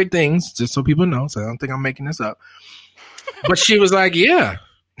scientific things, just so people know. So I don't think I'm making this up. But she was like, yeah,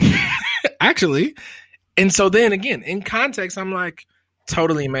 actually. And so then again, in context, I'm like,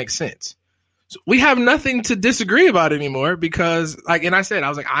 totally makes sense. So we have nothing to disagree about anymore, because, like, and I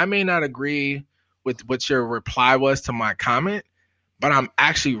was like, I may not agree with what your reply was to my comment, but I'm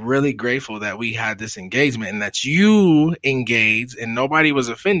actually really grateful that we had this engagement and that you engaged and nobody was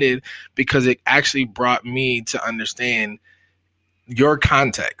offended, because it actually brought me to understand your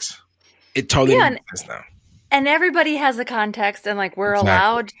context. It totally makes sense now. And everybody has a context, and like, we're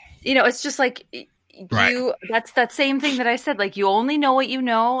allowed, it's just like, right. That's that same thing that I said, like, you only know what you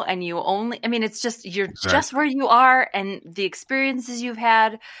know, and it's just, you're just where you are, and the experiences you've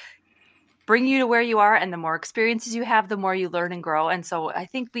had bring you to where you are, and the more experiences you have, the more you learn and grow. And so I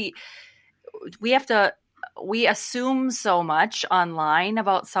think we have to we assume so much online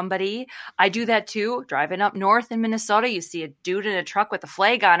about somebody. I do that too. Driving up north in Minnesota, you see a dude in a truck with a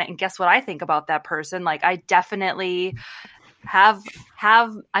flag on it, and guess what I think about that person? Like, I definitely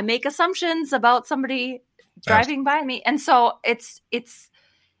I make assumptions about somebody driving by me. And so it's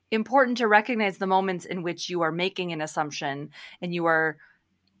important to recognize the moments in which you are making an assumption and you are,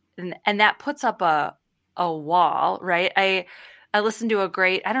 and that puts up a wall, right? I listened to I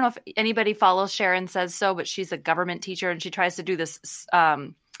don't know if anybody follows Sharon Says So, but she's a government teacher and she tries to do this.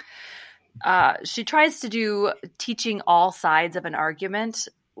 She tries to do teaching all sides of an argument,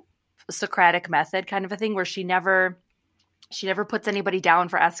 Socratic method kind of a thing, where she never puts anybody down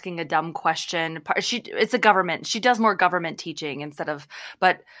for asking a dumb question. It's a government. She does more government teaching instead of,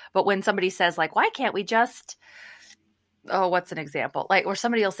 but when somebody says like, why can't we just, what's an example? Like, or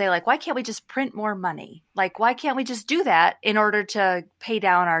somebody will say like, why can't we just print more money? Like, why can't we just do that in order to pay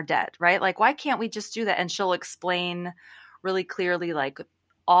down our debt? Right? Like, why can't we just do that? And she'll explain really clearly, like,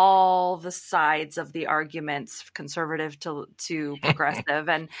 all the sides of the arguments, conservative to progressive,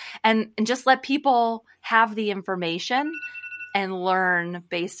 and just let people have the information and learn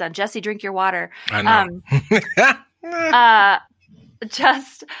based on. Jesse, drink your water. I know.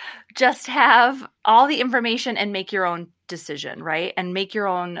 Just have all the information and make your own decision, right? And make your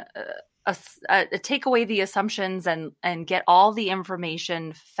own take away the assumptions and get all the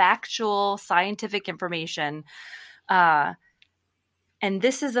information, factual, scientific information. And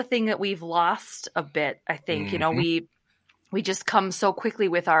this is a thing that we've lost a bit, I think. Mm-hmm. You know, we just come so quickly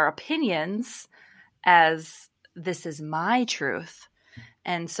with our opinions as this is my truth.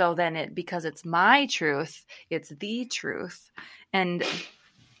 And so then because it's my truth, it's the truth. And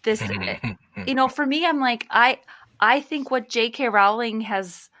this, you know, for me, I'm like, I think what J.K. Rowling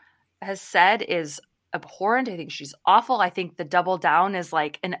has said is abhorrent. I think she's awful. I think the double down is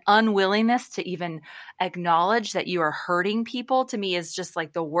like an unwillingness to even acknowledge that you are hurting people, to me is just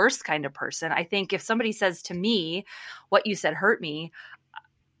like the worst kind of person. I think if somebody says to me, what you said hurt me,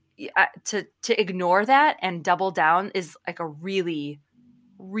 to ignore that and double down is like a really,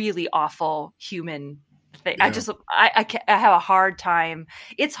 really awful human thing. Yeah. I have a hard time.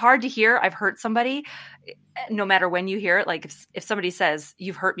 It's hard to hear I've hurt somebody, no matter when you hear it. Like if somebody says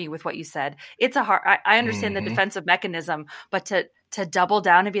you've hurt me with what you said, it's a hard, I understand the defensive mechanism, but to double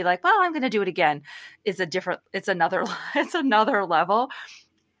down and be like, well, I'm going to do it again is it's another level.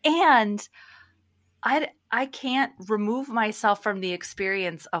 And I can't remove myself from the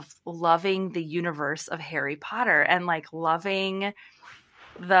experience of loving the universe of Harry Potter and like loving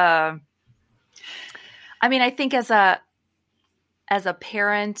I think as a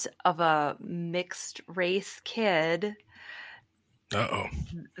parent of a mixed race kid,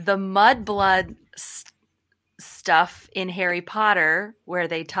 the mudblood stuff in Harry Potter where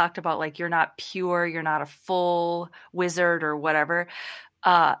they talked about like, you're not pure, you're not a full wizard or whatever,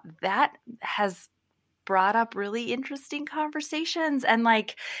 that has brought up really interesting conversations. And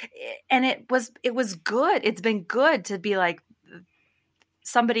like, and it was good. It's been good to be like,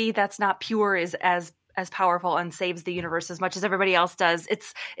 somebody that's not pure is as powerful and saves the universe as much as everybody else does.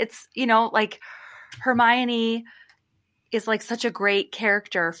 It's, you know, like Hermione is like such a great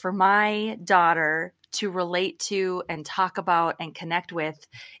character for my daughter to relate to and talk about and connect with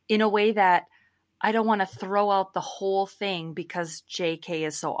in a way that I don't want to throw out the whole thing because JK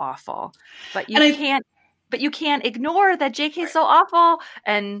is so awful, but you can't ignore that JK is so awful.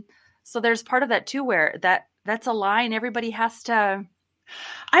 And so there's part of that too, where that's a line everybody has to,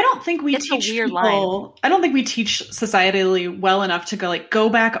 I don't think we teach people. I don't think we teach societally well enough to go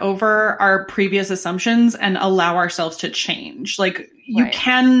back over our previous assumptions and allow ourselves to change. Like you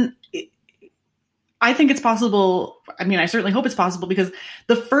can. I think it's possible. I mean, I certainly hope it's possible because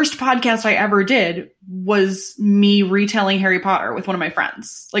the first podcast I ever did was me retelling Harry Potter with one of my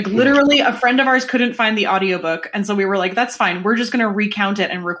friends. Like literally a friend of ours couldn't find the audiobook. And so we were like, that's fine. We're just going to recount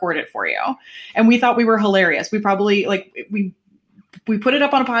it and record it for you. And we thought we were hilarious. We probably we put it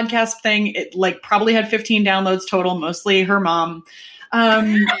up on a podcast thing. It like probably had 15 downloads total, mostly her mom. But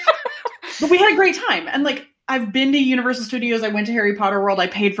we had a great time. And like, I've been to Universal Studios. I went to Harry Potter World. I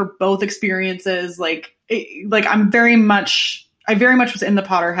paid for both experiences. I very much was in the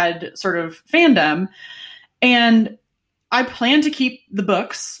Potterhead sort of fandom, and I plan to keep the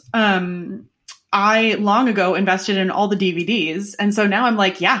books. I long ago invested in all the DVDs. And so now I'm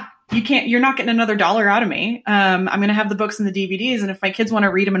like, yeah, you're not getting another $1 out of me. I'm going to have the books and the DVDs. And if my kids want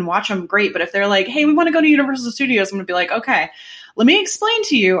to read them and watch them, great. But if they're like, hey, we want to go to Universal Studios, I'm going to be like, okay, let me explain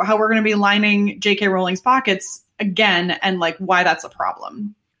to you how we're going to be lining J.K. Rowling's pockets again and like why that's a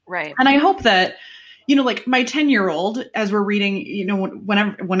problem. Right. And I hope that, like my 10-year-old, as we're reading,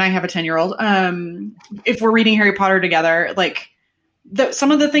 when I have a 10-year-old, if we're reading Harry Potter together, like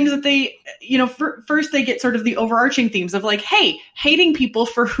some of the things that they, first they get sort of the overarching themes of like, hey, hating people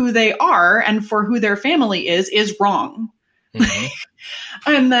for who they are and for who their family is wrong. Mm-hmm.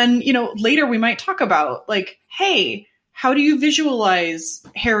 And then, later we might talk about like, hey, how do you visualize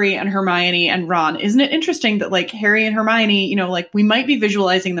Harry and Hermione and Ron? Isn't it interesting that like Harry and Hermione, like we might be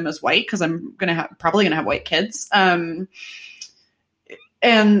visualizing them as white because I'm probably gonna have white kids.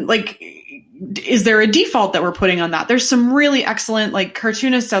 And like, is there a default that we're putting on that? There's some really excellent like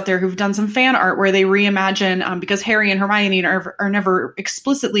cartoonists out there who've done some fan art where they reimagine, because Harry and Hermione are never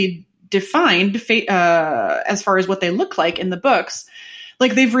explicitly defined as far as what they look like in the books.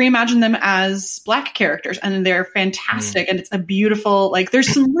 Like they've reimagined them as Black characters and they're fantastic. And it's a beautiful, like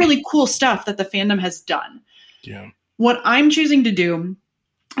there's some really cool stuff that the fandom has done. Yeah. What I'm choosing to do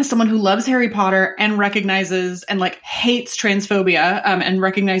as someone who loves Harry Potter and recognizes and like hates transphobia, and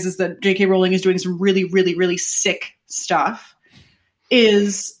recognizes that J.K. Rowling is doing some really, really, really sick stuff,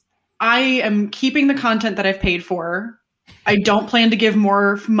 is I am keeping the content that I've paid for. I don't plan to give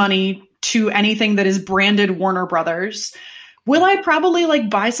more money to anything that is branded Warner Brothers. Will I probably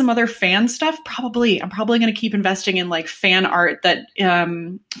like buy some other fan stuff? Probably. I'm probably going to keep investing in like fan art that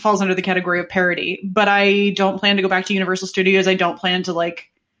falls under the category of parody, but I don't plan to go back to Universal Studios. I don't plan to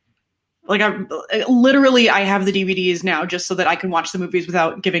I have the DVDs now just so that I can watch the movies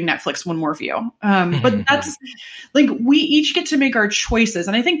without giving Netflix one more view. But that's like, we each get to make our choices.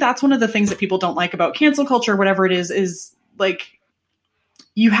 And I think that's one of the things that people don't like about cancel culture, whatever it is like,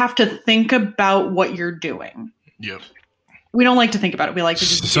 you have to think about what you're doing. Yep. We don't like to think about it. We like to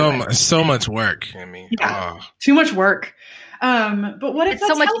just so much work. I mean, too much work. But what if it's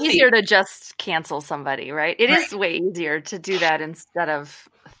so much healthy? easier to just cancel somebody, right? It is way easier to do that instead of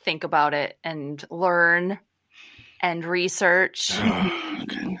think about it and learn and research. Oh,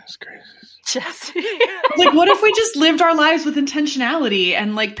 goodness gracious. Just like, what if we just lived our lives with intentionality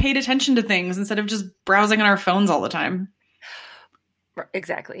and like paid attention to things instead of just browsing on our phones all the time?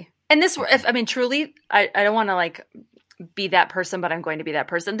 Exactly. And truly, I don't want to like be that person, but I'm going to be that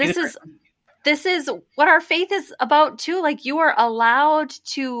person. This is what our faith is about too. Like, you are allowed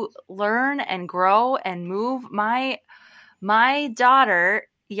to learn and grow and move. My daughter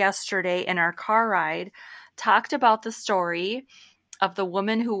yesterday in our car ride talked about the story of the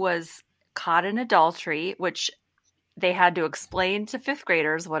woman who was caught in adultery, which they had to explain to fifth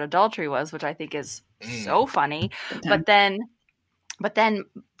graders what adultery was, which I think is so funny. But then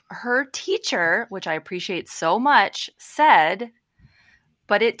her teacher, which I appreciate so much, said,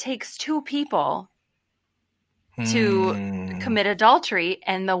 but it takes two people to commit adultery,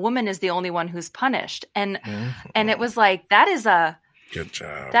 and the woman is the only one who's punished. And it was like, that is a good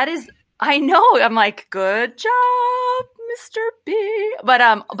job. That is, I know. I'm like, good job, Mr. B.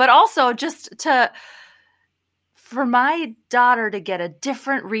 But also just for my daughter to get a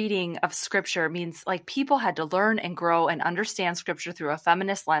different reading of scripture means like people had to learn and grow and understand scripture through a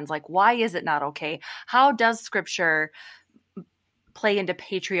feminist lens. Like, why is it not okay? How does scripture play into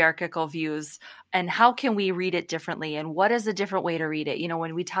patriarchal views, and how can we read it differently? And what is a different way to read it?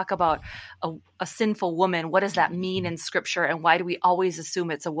 When we talk about a sinful woman, what does that mean in scripture? And why do we always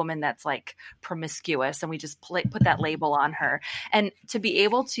assume it's a woman that's like promiscuous and we just put that label on her? And to be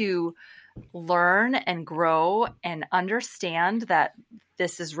able to learn and grow and understand that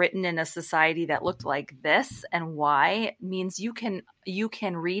this is written in a society that looked like this and why means you can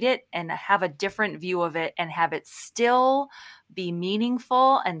read it and have a different view of it and have it still be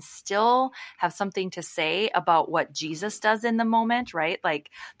meaningful and still have something to say about what Jesus does in the moment, right?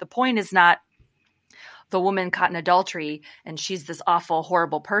 Like, the point is not the woman caught in adultery and she's this awful,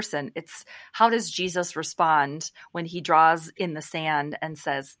 horrible person. It's how does Jesus respond when he draws in the sand and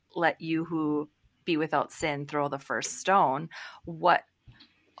says, let you who be without sin throw the first stone?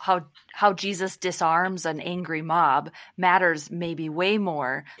 How Jesus disarms an angry mob matters maybe way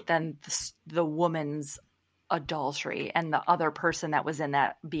more than the woman's adultery and the other person that was in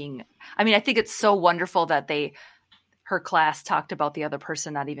that being. I mean, I think it's so wonderful that her class talked about the other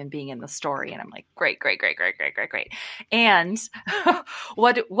person not even being in the story. And I'm like, great. And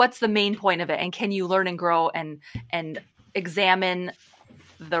what's the main point of it? And can you learn and grow and examine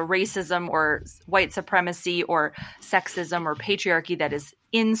the racism or white supremacy or sexism or patriarchy that is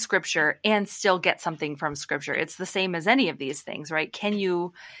in scripture and still get something from scripture? It's the same as any of these things, right? Can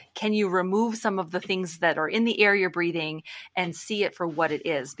you remove some of the things that are in the air you're breathing and see it for what it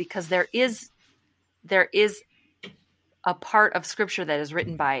is? Because there is a part of scripture that is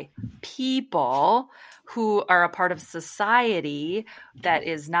written by people who are a part of society that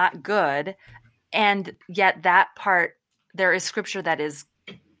is not good, And yet that part, there is scripture that is,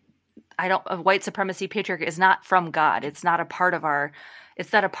 white supremacy, patriarchy is not from God. It's not a part of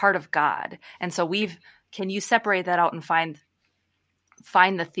it's not a part of God. And so can you separate that out and find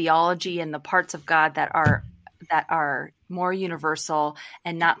the theology and the parts of God that are more universal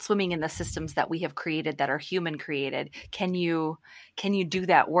and not swimming in the systems that we have created that are human created? Can you do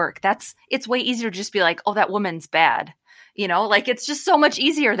that work? It's way easier to just be like, oh, that woman's bad. Like it's just so much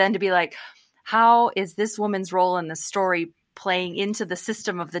easier than to be like, how is this woman's role in the story playing into the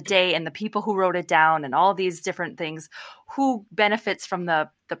system of the day and the people who wrote it down and all these different things? Who benefits from the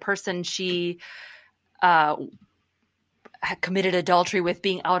person she committed adultery with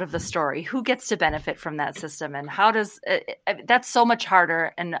being out of the story? Who gets to benefit from that system? And how does that's so much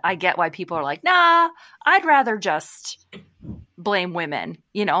harder. And I get why people are like, nah, I'd rather just blame women,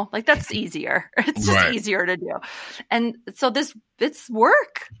 like that's easier. It's just easier to do. And so it's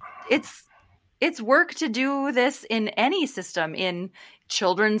work. It's work to do this in any system, in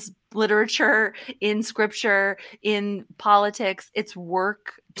children's literature, in scripture, in politics. It's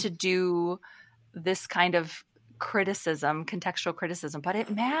work to do this kind of criticism, contextual criticism, but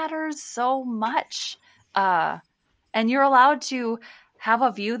it matters so much. And you're allowed to have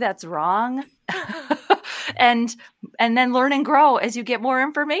a view that's wrong and then learn and grow as you get more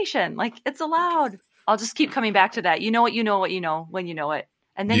information. Like it's allowed. I'll just keep coming back to that. You know what you know when you know it.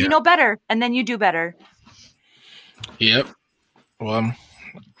 And then you know better, and then you do better. Yep. Well,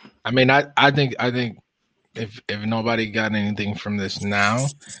 I mean, I think if nobody got anything from this now,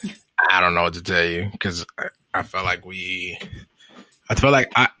 I don't know what to tell you, because I feel like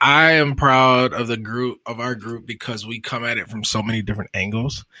I am proud of our group because we come at it from so many different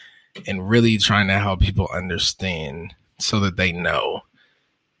angles and really trying to help people understand so that they know.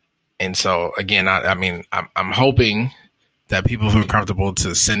 And so again, I'm hoping that people feel comfortable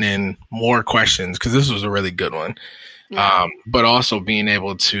to send in more questions, because this was a really good one. Yeah. But also being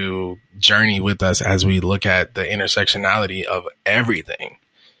able to journey with us as we look at the intersectionality of everything.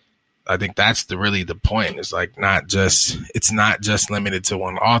 I think that's really the point. It's like it's not just limited to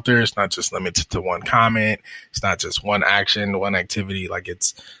one author. It's not just limited to one comment. It's not just one action, one activity. Like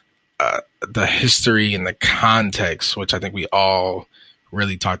it's the history and the context, which I think we all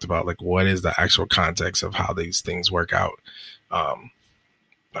really talked about. Like, what is the actual context of how these things work out? I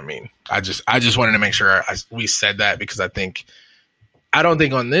just wanted to make sure we said that, because I don't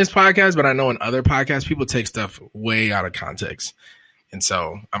think on this podcast, but I know in other podcasts, people take stuff way out of context. And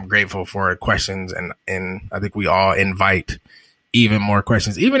so I'm grateful for questions, and I think we all invite even more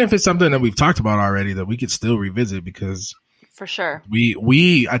questions, even if it's something that we've talked about already that we could still revisit, because for sure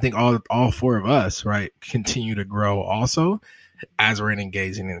I think all four of us, right, continue to grow also as we're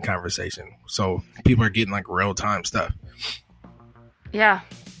engaging in conversation. So people are getting like real time stuff. Yeah.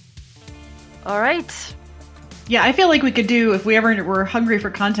 All right. Yeah, I feel like we could do, if we ever were hungry for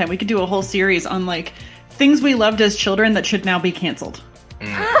content, we could do a whole series on like things we loved as children that should now be canceled.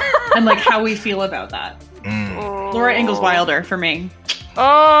 And like how we feel about that. Laura Ingalls Wilder for me.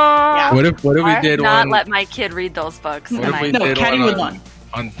 Oh, yeah. What if we did not let my kid read those books? What if we did Caddy would want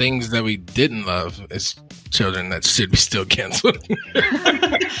on things that we didn't love as children that should be still canceled?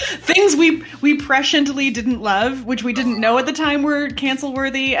 Things we presciently didn't love, which we didn't know at the time were cancel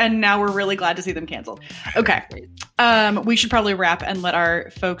worthy, and now we're really glad to see them canceled. Okay. We should probably wrap and let our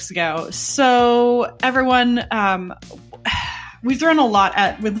folks go. So everyone, we've thrown a lot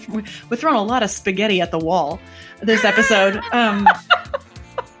of spaghetti at the wall this episode.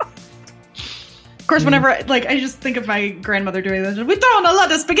 Of course, whenever I just think of my grandmother doing this, we've thrown a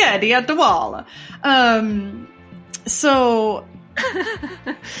lot of spaghetti at the wall. So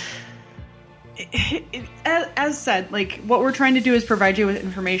as said, like what we're trying to do is provide you with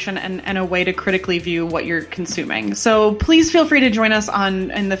information and a way to critically view what you're consuming. So please feel free to join us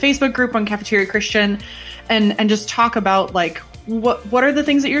in the Facebook group on Cafeteria Christian and just talk about like what are the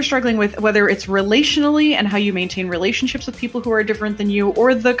things that you're struggling with, whether it's relationally and how you maintain relationships with people who are different than you,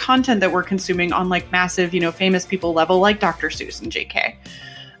 or the content that we're consuming on like massive, famous people level like Dr. Seuss and JK.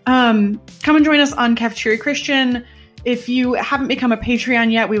 Come and join us on Cafeteria Christian. If you haven't become a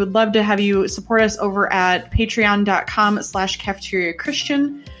Patreon yet, we would love to have you support us over at patreon.com/Cafeteria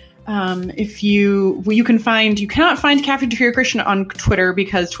Christian. You cannot find Cafeteria Christian on Twitter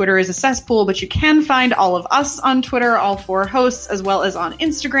because Twitter is a cesspool, but you can find all of us on Twitter, all four hosts, as well as on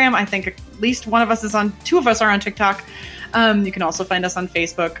Instagram. I think at least two of us are on TikTok. You can also find us on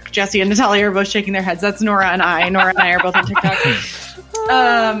Facebook. Jesse and Natalia are both shaking their heads. That's Nora and I. Nora and I are both on TikTok.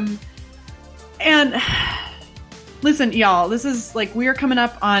 And Listen, y'all, this is like we are coming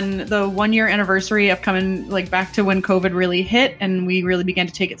up on the 1 year anniversary of coming like back to when COVID really hit and we really began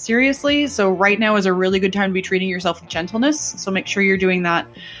to take it seriously. So right now is a really good time to be treating yourself with gentleness. So make sure you're doing that.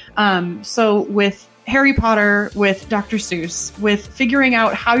 So with Harry Potter, with Dr. Seuss, with figuring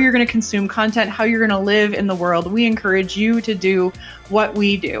out how you're going to consume content, how you're going to live in the world, we encourage you to do what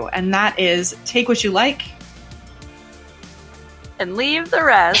we do. And that is take what you like and leave the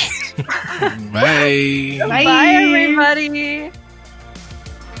rest. Bye. Bye. Bye, everybody.